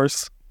 Of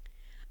course.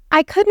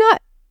 I could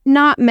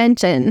not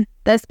mention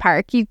this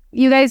park.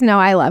 You guys know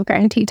I love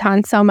Grand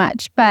Teton so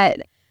much, but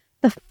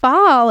the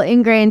fall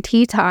in Grand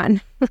Teton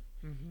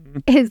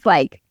is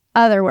like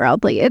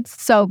otherworldly.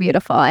 It's so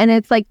beautiful, and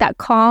it's like that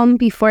calm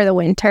before the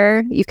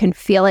winter. You can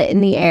feel it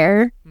in the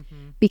air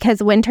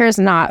because winter is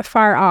not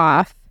far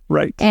off.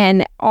 Right.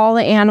 And all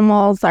the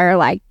animals are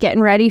like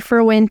getting ready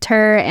for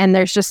winter, and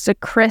there's just a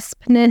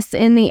crispness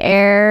in the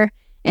air,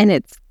 and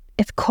it's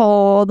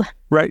cold.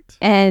 Right.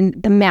 And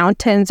the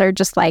mountains are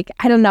just like,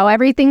 I don't know,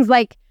 everything's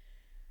like,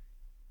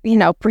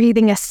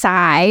 breathing a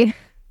sigh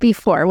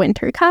before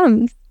winter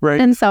comes. Right.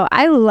 And so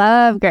I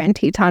love Grand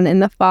Teton in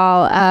the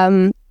fall.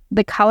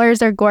 The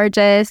colors are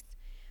gorgeous.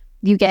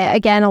 You get,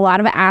 again, a lot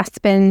of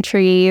aspen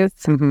trees.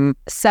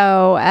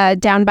 So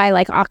down by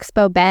like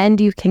Oxbow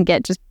Bend, you can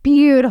get just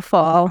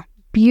beautiful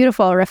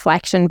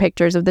reflection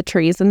pictures of the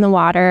trees in the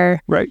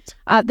water. Right.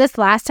 This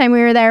last time we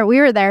were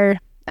there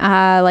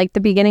like the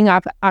beginning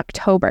of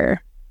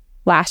October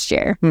last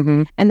year.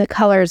 And the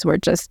colors were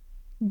just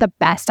the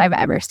best I've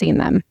ever seen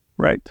them.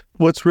 Right.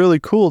 What's really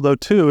cool, though,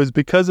 too, is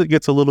because it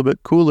gets a little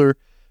bit cooler,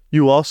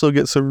 you also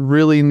get some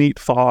really neat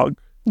fog.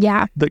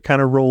 Yeah. That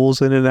kind of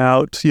rolls in and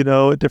out,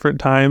 at different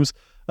times.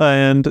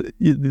 And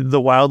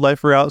the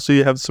wildlife are out, so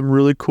you have some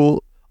really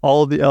cool,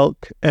 all of the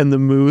elk and the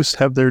moose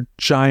have their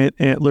giant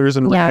antlers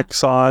and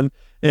racks on,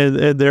 and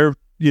they're,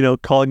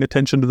 calling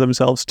attention to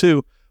themselves,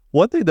 too.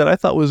 One thing that I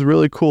thought was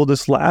really cool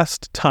this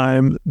last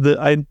time that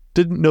I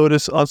didn't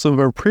notice on some of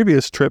our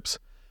previous trips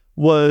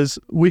was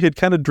we had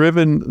kind of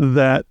driven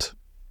that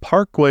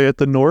parkway at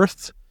the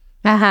north.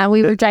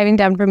 We were driving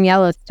down from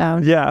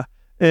Yellowstone. Yeah.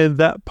 And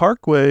that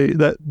parkway,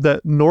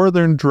 that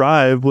northern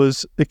drive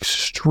was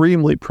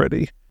extremely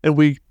pretty. And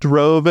we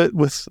drove it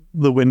with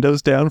the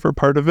windows down for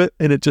part of it,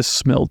 and it just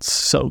smelled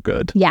so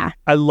good. Yeah.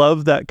 I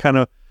love that kind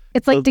of...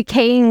 It's like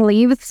decaying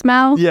leaves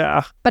smell.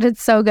 Yeah. But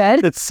it's so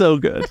good. It's so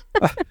good.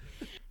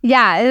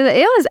 Yeah,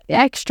 it was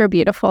extra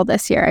beautiful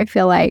this year, I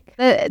feel like.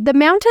 The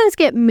mountains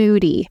get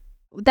moody.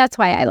 That's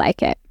why I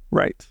like it.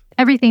 Right.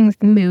 Everything's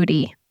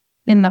moody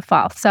in the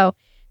fall. So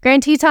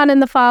Grand Teton in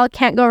the fall,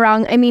 can't go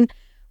wrong. I mean,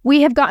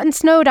 we have gotten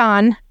snowed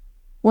on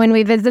when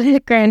we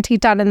visited Grand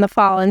Teton in the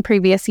fall in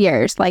previous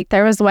years. Like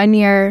there was one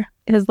year,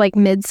 it was like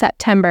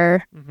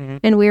mid-September,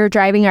 and we were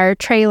driving our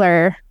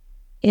trailer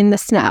in the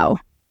snow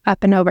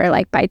up and over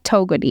like by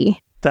Togwotee.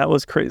 That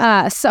was crazy.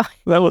 So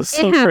that was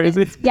so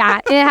crazy. Yeah,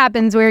 it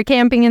happens. We were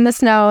camping in the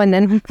snow, and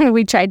then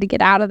we tried to get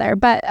out of there.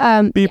 But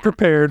be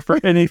prepared for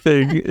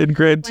anything in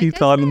Grand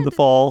Teton in the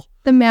fall.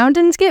 The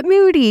mountains get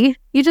moody.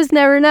 You just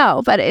never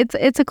know, but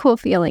it's a cool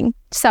feeling.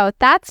 So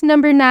that's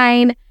number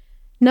 9.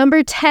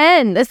 Number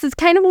 10. This is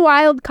kind of a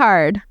wild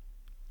card.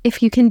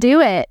 If you can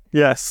do it,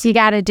 yes, you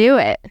got to do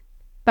it,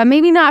 but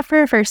maybe not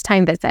for a first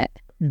time visit.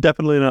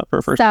 Definitely not for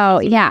a first. So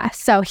yeah.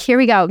 So here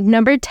we go.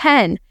 Number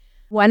 10.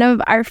 One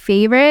of our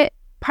favorite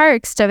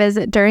parks to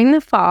visit during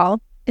the fall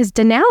is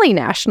Denali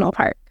National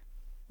Park.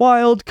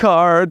 Wild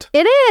card.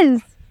 It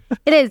is.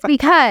 It is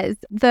because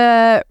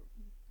the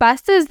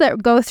buses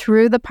that go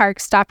through the park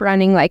stop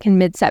running like in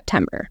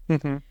mid-September.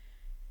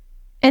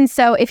 And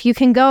so if you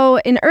can go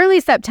in early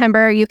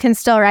September, you can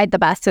still ride the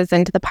buses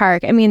into the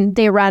park. I mean,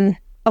 they run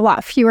a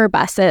lot fewer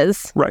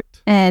buses. Right.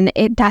 And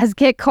it does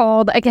get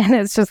cold. Again,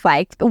 it's just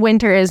like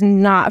winter is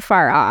not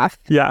far off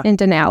in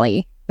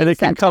Denali. And it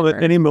can come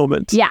at any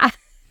moment. Yeah.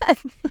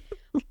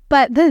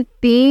 But the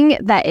thing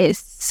that is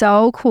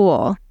so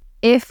cool,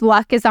 if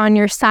luck is on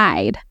your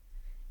side,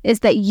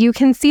 is that you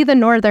can see the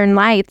northern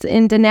lights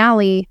in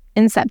Denali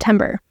in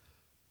September.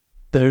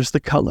 There's the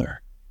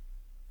color.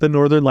 The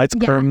northern lights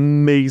are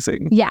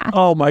amazing. Yeah.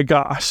 Oh my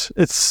gosh.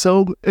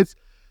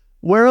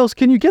 Where else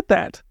can you get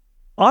that?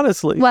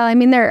 Honestly. Well, I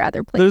mean, there are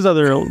other places. There's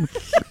other...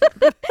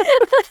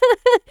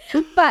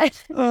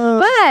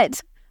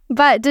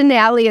 But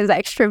Denali is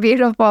extra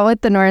beautiful with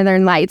the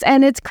northern lights.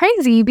 And it's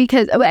crazy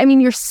because, I mean,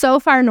 you're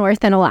so far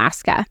north in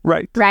Alaska.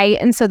 Right. Right?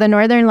 And so the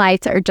northern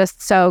lights are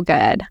just so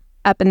good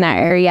up in that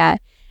area.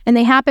 And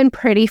they happen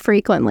pretty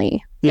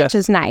frequently, which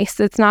is nice.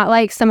 It's not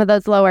like some of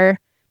those lower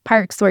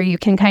parks where you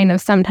can kind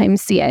of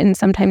sometimes see it and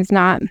sometimes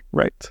not.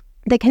 Right.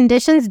 The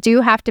conditions do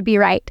have to be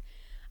right.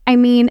 I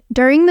mean,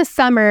 during the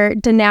summer,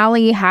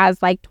 Denali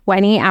has like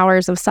 20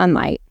 hours of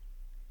sunlight.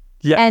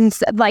 Yes.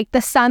 And like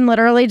the sun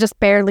literally just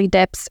barely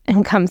dips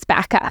and comes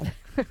back up.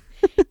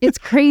 It's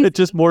crazy. It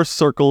just more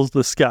circles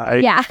the sky.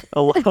 Yeah.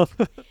 Alone.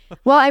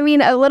 Well, I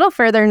mean, a little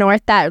further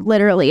north, that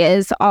literally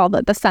is all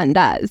that the sun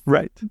does.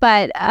 Right.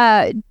 But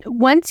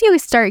once you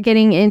start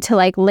getting into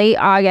like late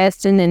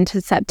August and into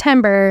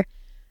September,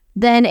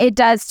 then it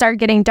does start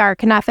getting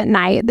dark enough at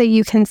night that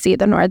you can see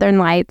the northern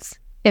lights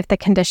if the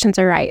conditions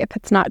are right. If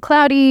it's not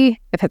cloudy,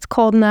 if it's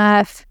cold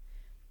enough,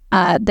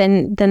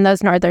 then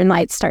those northern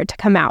lights start to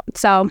come out.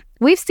 So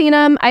we've seen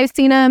them. I've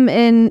seen them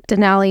in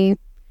Denali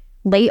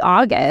late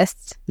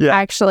August,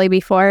 actually,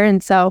 before.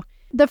 And so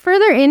the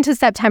further into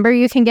September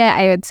you can get,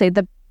 I would say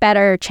the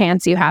better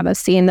chance you have of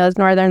seeing those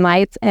northern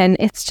lights. And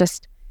it's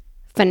just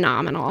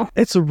phenomenal.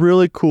 It's a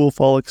really cool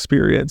fall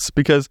experience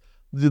because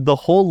the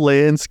whole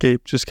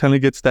landscape just kind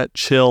of gets that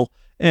chill.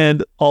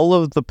 And all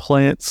of the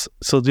plants,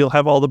 so you'll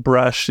have all the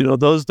brush,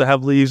 those that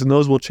have leaves, and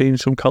those will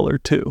change some color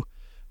too.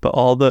 But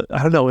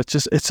I don't know, it's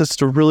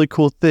just a really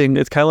cool thing.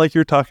 It's kind of like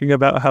you're talking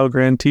about how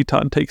Grand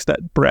Teton takes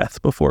that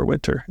breath before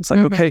winter. It's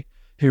like, okay,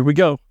 here we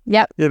go.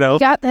 Yep. You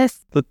got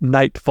this. The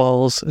night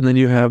falls, and then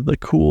you have the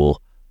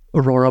cool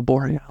Aurora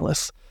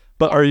Borealis.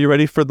 But are you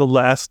ready for the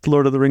last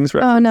Lord of the Rings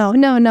reference? Oh,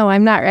 no,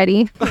 I'm not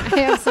ready. I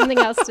have something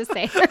else to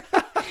say.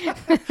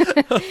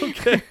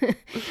 Okay.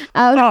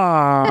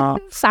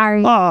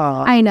 Sorry.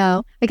 I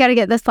know. I got to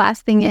get this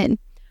last thing in.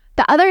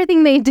 The other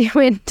thing they do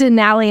in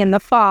Denali in the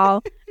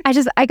fall,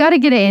 I got to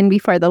get it in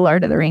before the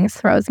Lord of the Rings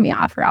throws me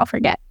off or I'll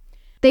forget.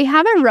 They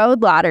have a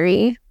road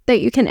lottery that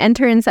you can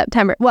enter in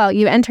September. Well,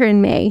 you enter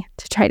in May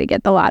to try to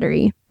get the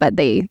lottery, but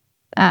they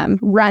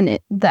run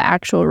the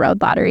actual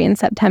road lottery in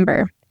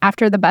September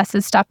after the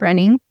buses stop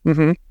running.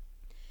 Mm-hmm.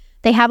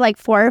 They have like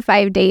 4 or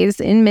 5 days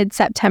in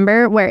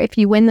mid-September where if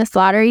you win this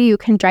lottery, you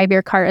can drive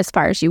your car as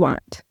far as you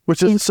want.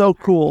 Which is so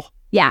cool.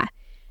 Yeah.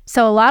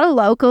 So a lot of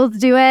locals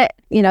do it.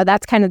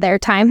 That's kind of their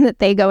time that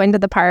they go into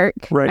the park.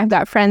 Right. I've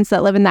got friends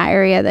that live in that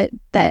area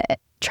that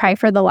try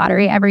for the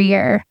lottery every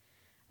year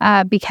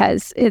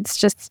because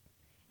it's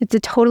a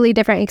totally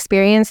different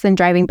experience than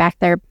driving back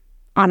there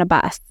on a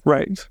bus.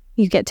 Right.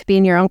 You get to be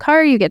in your own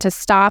car. You get to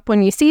stop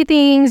when you see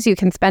things. You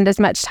can spend as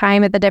much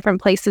time at the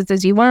different places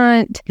as you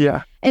want.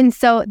 Yeah. And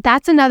so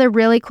that's another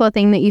really cool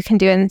thing that you can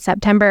do in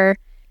September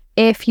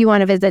if you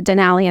want to visit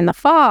Denali in the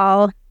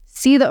fall,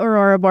 see the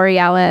Aurora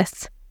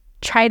Borealis,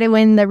 try to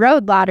win the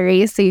road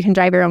lottery so you can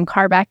drive your own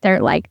car back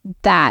there. Like,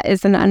 that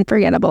is an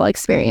unforgettable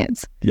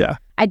experience. Yeah.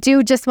 I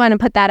do just want to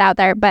put that out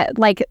there. But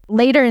like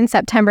later in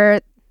September,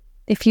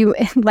 if you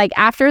like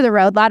after the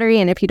road lottery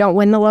and if you don't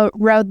win the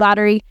road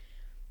lottery,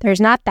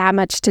 there's not that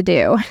much to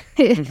do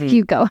if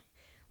you go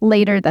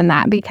later than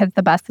that because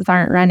the buses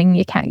aren't running.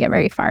 You can't get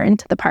very far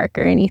into the park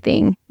or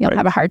anything. You'll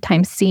have a hard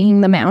time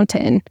seeing the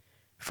mountain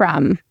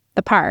from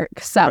the park.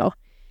 So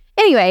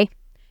anyway,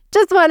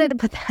 just wanted to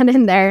put that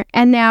in there.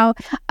 And now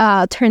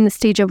I'll turn the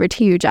stage over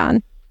to you,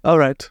 John. All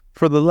right.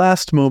 For the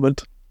last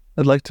moment,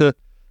 I'd like to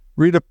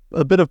read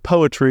a bit of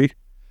poetry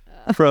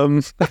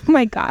from... Oh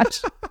my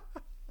gosh.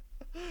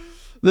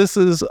 This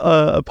is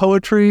a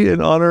poetry in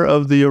honor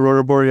of the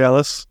Aurora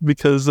Borealis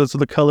because those are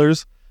the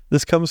colors.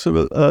 This comes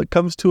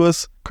to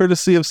us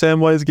courtesy of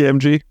Samwise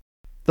Gamgee.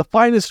 The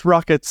finest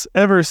rockets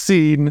ever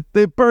seen,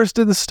 they burst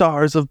in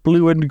stars of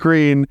blue and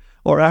green,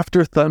 or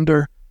after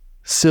thunder,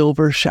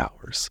 silver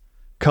showers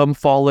come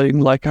falling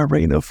like a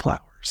rain of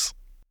flowers.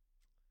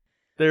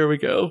 There we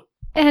go.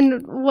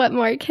 And what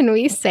more can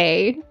we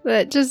say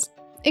that just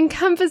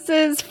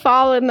encompasses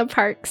fall in the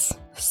parks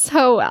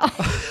so well?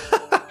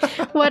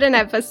 What an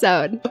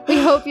episode. We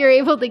hope you're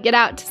able to get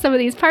out to some of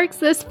these parks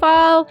this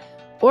fall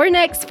or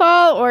next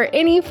fall or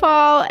any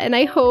fall, and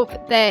I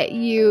hope that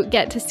you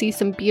get to see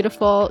some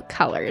beautiful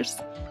colors.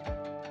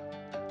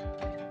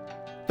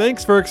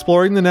 Thanks for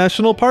exploring the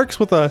national parks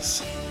with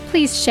us.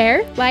 Please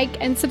share, like,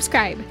 and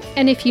subscribe.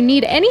 And if you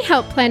need any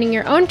help planning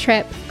your own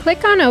trip,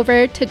 click on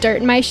over to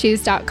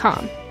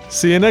dirtmyshoes.com.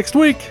 See you next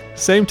week.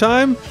 Same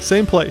time,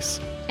 same place.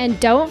 And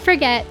don't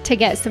forget to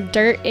get some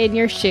dirt in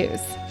your shoes.